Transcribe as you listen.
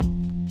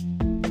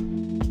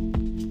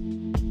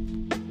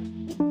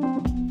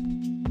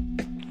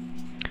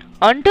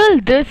Until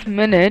this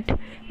minute,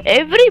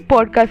 every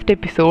podcast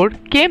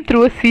episode came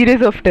through a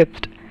series of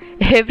tips.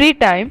 Every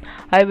time,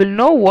 I will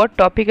know what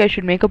topic I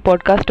should make a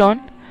podcast on,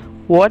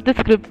 what the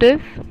script is,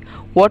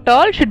 what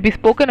all should be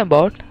spoken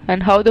about,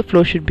 and how the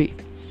flow should be.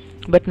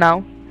 But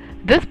now,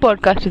 this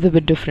podcast is a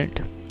bit different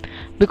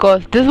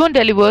because this one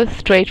delivers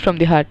straight from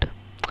the heart.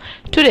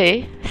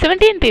 Today,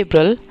 17th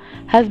April,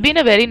 has been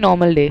a very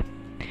normal day.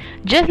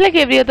 Just like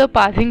every other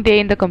passing day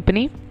in the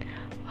company,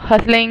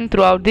 hustling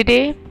throughout the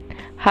day,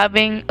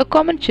 having a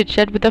common chit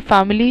chat with the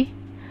family,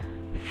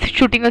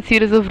 shooting a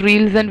series of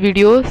reels and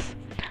videos,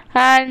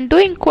 and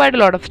doing quite a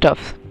lot of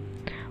stuff.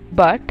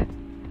 But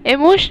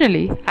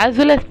emotionally as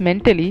well as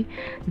mentally,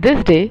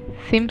 this day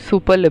seems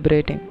super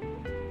liberating.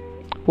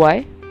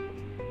 Why?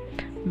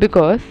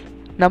 Because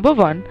number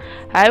one,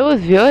 I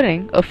was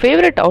wearing a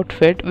favorite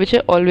outfit which I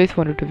always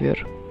wanted to wear.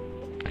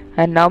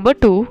 And number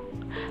two,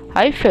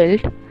 I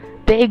felt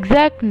the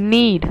exact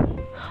need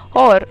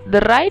or the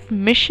right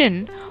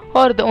mission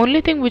or the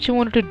only thing which I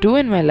wanted to do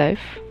in my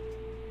life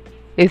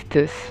is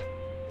this.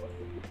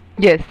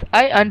 Yes,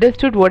 I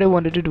understood what I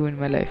wanted to do in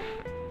my life.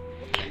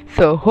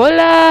 So,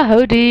 hola,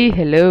 howdy,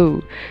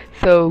 hello.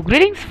 So,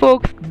 greetings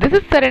folks, this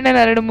is Sarana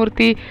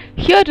Naranamurthy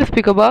here to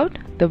speak about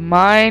the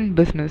mind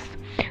business.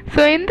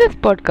 So, in this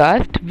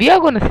podcast, we are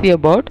going to see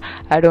about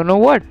I don't know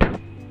what.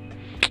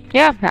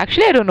 Yeah,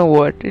 actually, I don't know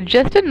what. It's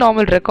just a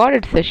normal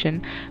recorded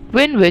session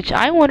in which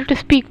I wanted to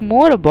speak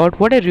more about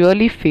what I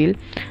really feel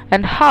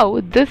and how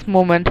this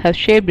moment has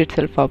shaped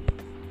itself up.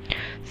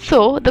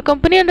 So, the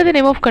company under the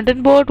name of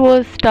Content Board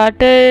was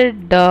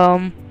started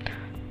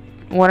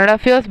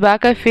 1.5 years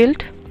back, I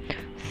felt.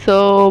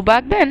 So,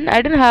 back then,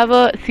 I didn't have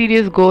a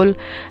serious goal,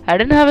 I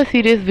didn't have a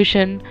serious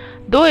vision.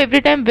 Though,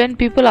 every time when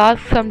people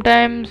ask,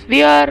 sometimes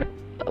we are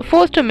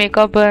forced to make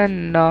up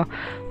an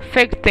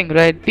fake thing,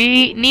 right?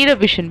 We need a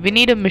vision, we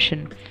need a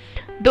mission.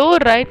 Though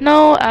right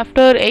now,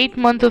 after 8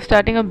 months of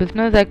starting a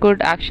business, I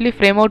could actually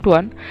frame out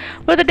one.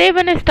 But the day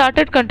when I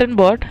started Content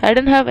Bot, I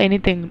didn't have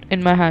anything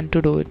in my hand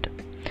to do it.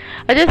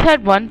 I just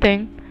had one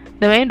thing.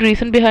 The main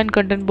reason behind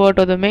Content Bot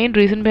or the main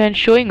reason behind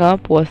showing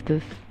up was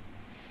this.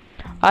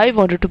 I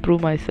wanted to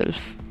prove myself.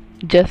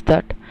 Just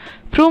that.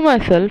 Prove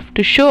myself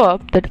to show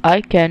up that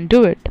I can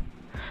do it.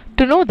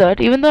 To know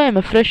that even though I'm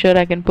a fresher,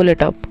 I can pull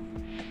it up.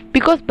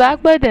 Because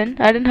back by then,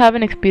 I didn't have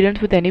an experience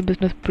with any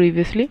business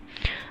previously.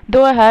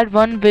 Though I had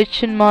one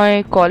which in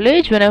my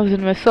college when I was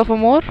in my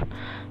sophomore.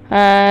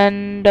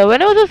 And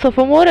when I was a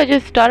sophomore, I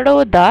just started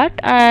over that.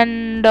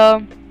 And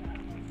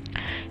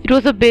it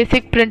was a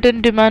basic print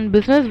and demand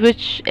business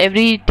which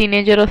every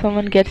teenager or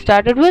someone gets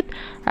started with.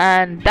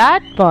 And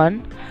that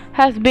one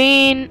has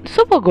been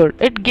super good.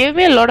 It gave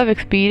me a lot of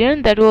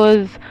experience. That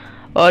was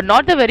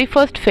not the very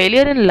first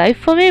failure in life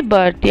for me,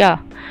 but yeah,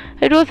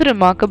 it was a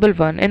remarkable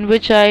one in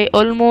which I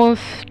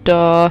almost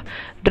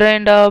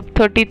drained up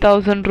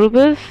 30,000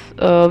 rupees,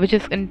 which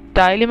is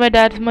entirely my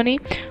dad's money,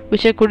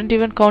 which I couldn't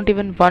even count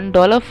even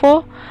 $1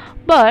 for.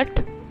 But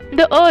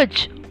the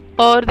urge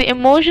or the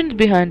emotions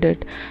behind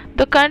it,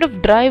 the kind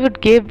of drive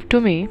it gave to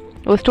me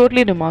was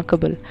totally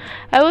remarkable.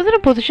 I was in a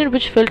position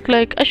which felt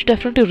like I should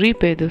definitely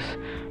repay this.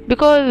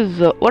 Because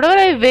whatever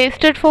I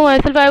wasted for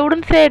myself, I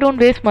wouldn't say I don't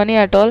waste money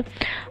at all.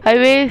 I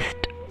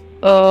waste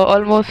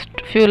almost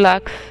few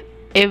lakhs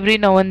every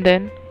now and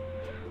then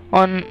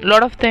on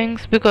lot of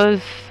things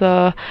because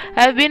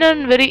I've been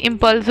a very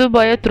impulsive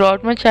buyer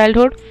throughout my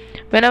childhood.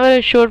 Whenever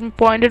I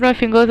pointed my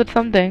fingers at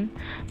something,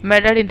 my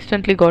dad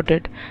instantly got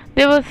it.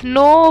 There was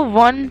no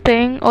one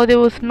thing or there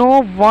was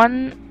no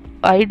one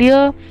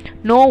idea,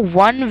 no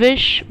one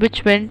wish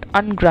which went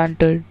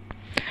ungranted.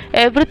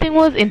 Everything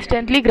was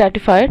instantly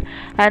gratified,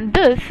 and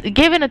this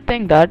gave in a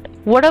thing that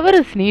whatever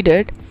is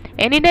needed,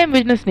 anytime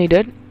vision is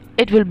needed,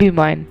 it will be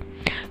mine.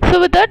 So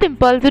with that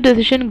impulsive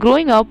decision,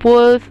 growing up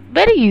was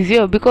very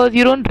easier because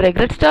you don't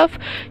regret stuff,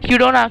 you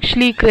don't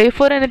actually crave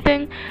for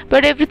anything,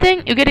 but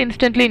everything you get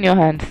instantly in your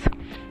hands.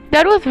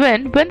 That was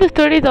when this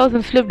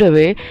 30,000 slipped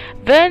away,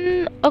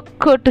 when a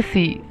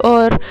courtesy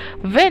or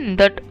when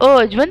that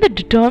urge, when the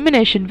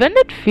determination, when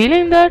that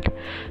feeling that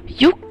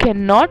you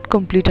cannot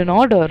complete an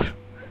order,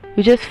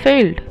 you just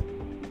failed.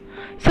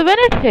 So when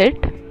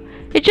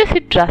it just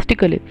hit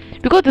drastically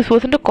because this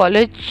wasn't a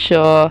college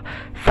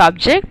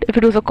subject. If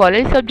it was a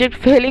college subject,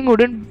 failing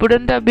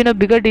wouldn't have been a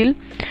bigger deal,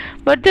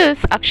 but this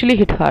actually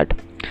hit hard.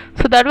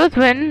 So that was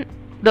when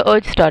the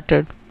urge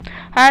started,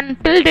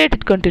 and till date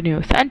it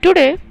continues. And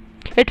today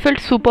it felt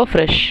super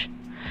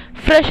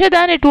fresher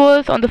than it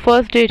was on the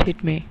first day it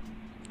hit me.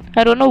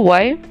 I don't know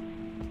why,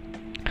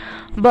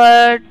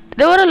 but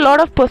there were a lot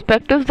of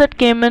perspectives that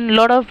came in, a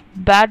lot of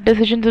bad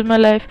decisions in my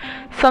life,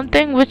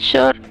 something which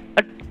are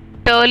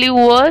utterly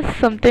worse,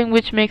 something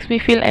which makes me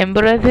feel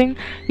embarrassing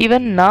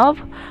even now.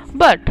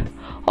 But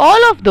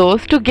all of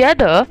those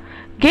together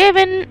gave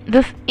in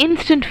this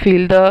instant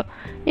feel, the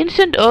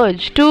instant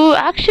urge to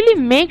actually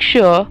make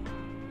sure,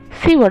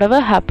 see,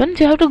 whatever happens,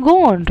 you have to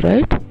go on,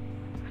 right?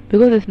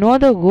 Because there's no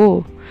other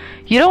go.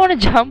 You don't want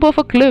to jump off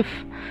a cliff.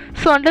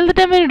 So until the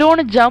time when you don't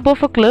want to jump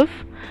off a cliff,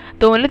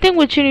 the only thing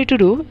which you need to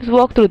do is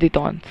walk through the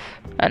thorns.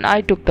 And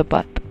I took the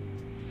path.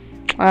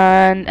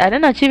 and I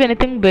didn't achieve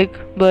anything big,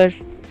 but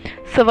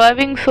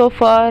surviving so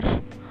far,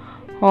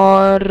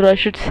 or I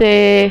should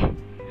say,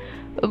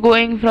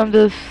 going from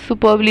this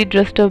superbly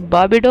dressed up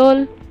Barbie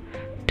doll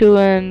to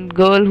a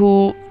girl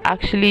who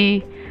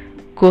actually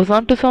goes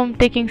on to some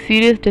taking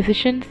serious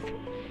decisions,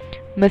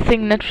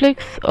 missing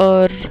Netflix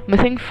or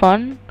missing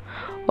fun,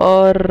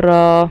 or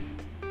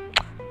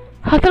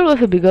hustle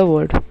was a bigger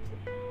word.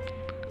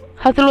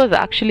 Hustle was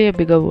actually a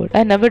bigger word.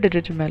 I never did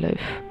it in my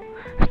life.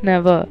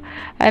 Never.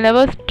 I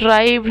never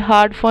strived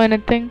hard for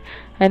anything.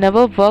 I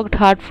never worked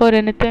hard for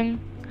anything.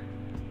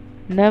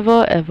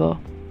 Never ever.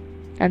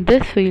 And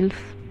this feels.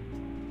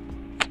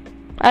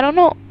 I don't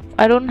know.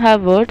 I don't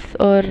have words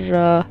or.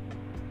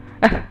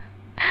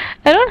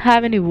 I don't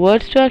have any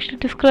words to actually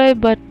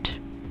describe, but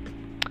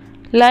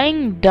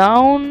lying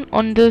down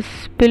on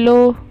this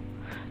pillow,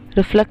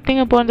 reflecting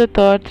upon the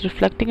thoughts,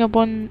 reflecting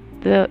upon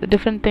the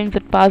different things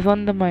that pass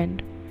on the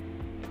mind,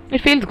 it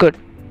feels good.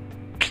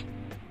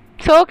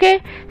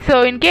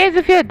 So in case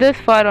if you're this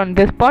far on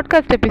this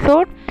podcast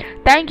episode,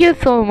 thank you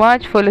so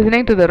much for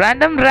listening to the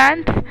random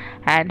rants,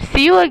 and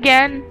see you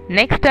again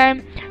next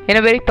time in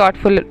a very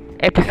thoughtful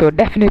episode.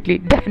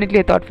 Definitely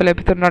a thoughtful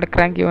episode, not a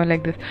cranky one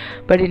like this.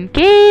 But in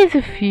case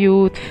if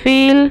you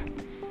feel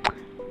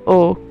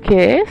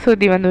okay, so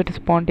even though it is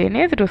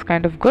spontaneous, it was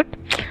kind of good,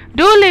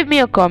 do leave me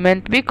a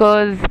comment,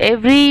 because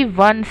every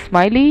one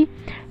smiley,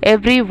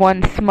 every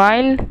one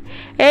smile,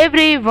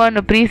 every one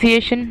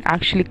appreciation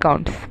actually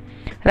counts.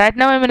 Right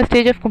now I'm in a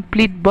stage of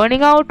complete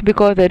burning out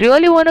because I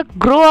really want to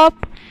grow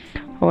up.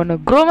 I want to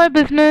grow my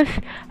business,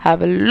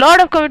 have a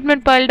lot of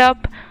commitment piled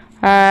up,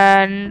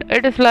 and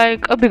it is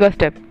like a bigger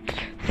step.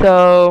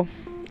 So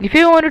if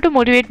you wanted to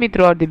motivate me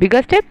throughout the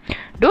bigger step,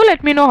 do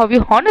let me know how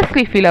you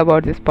honestly feel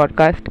about this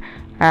podcast,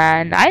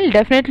 and I'll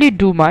definitely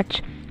do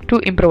much to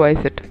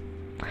improvise it.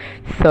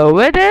 So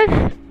with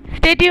this,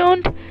 stay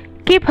tuned,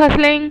 keep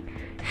hustling,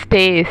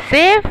 stay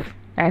safe,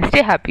 and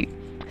stay happy.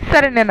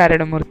 Saranya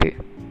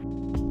Narayanamurthy.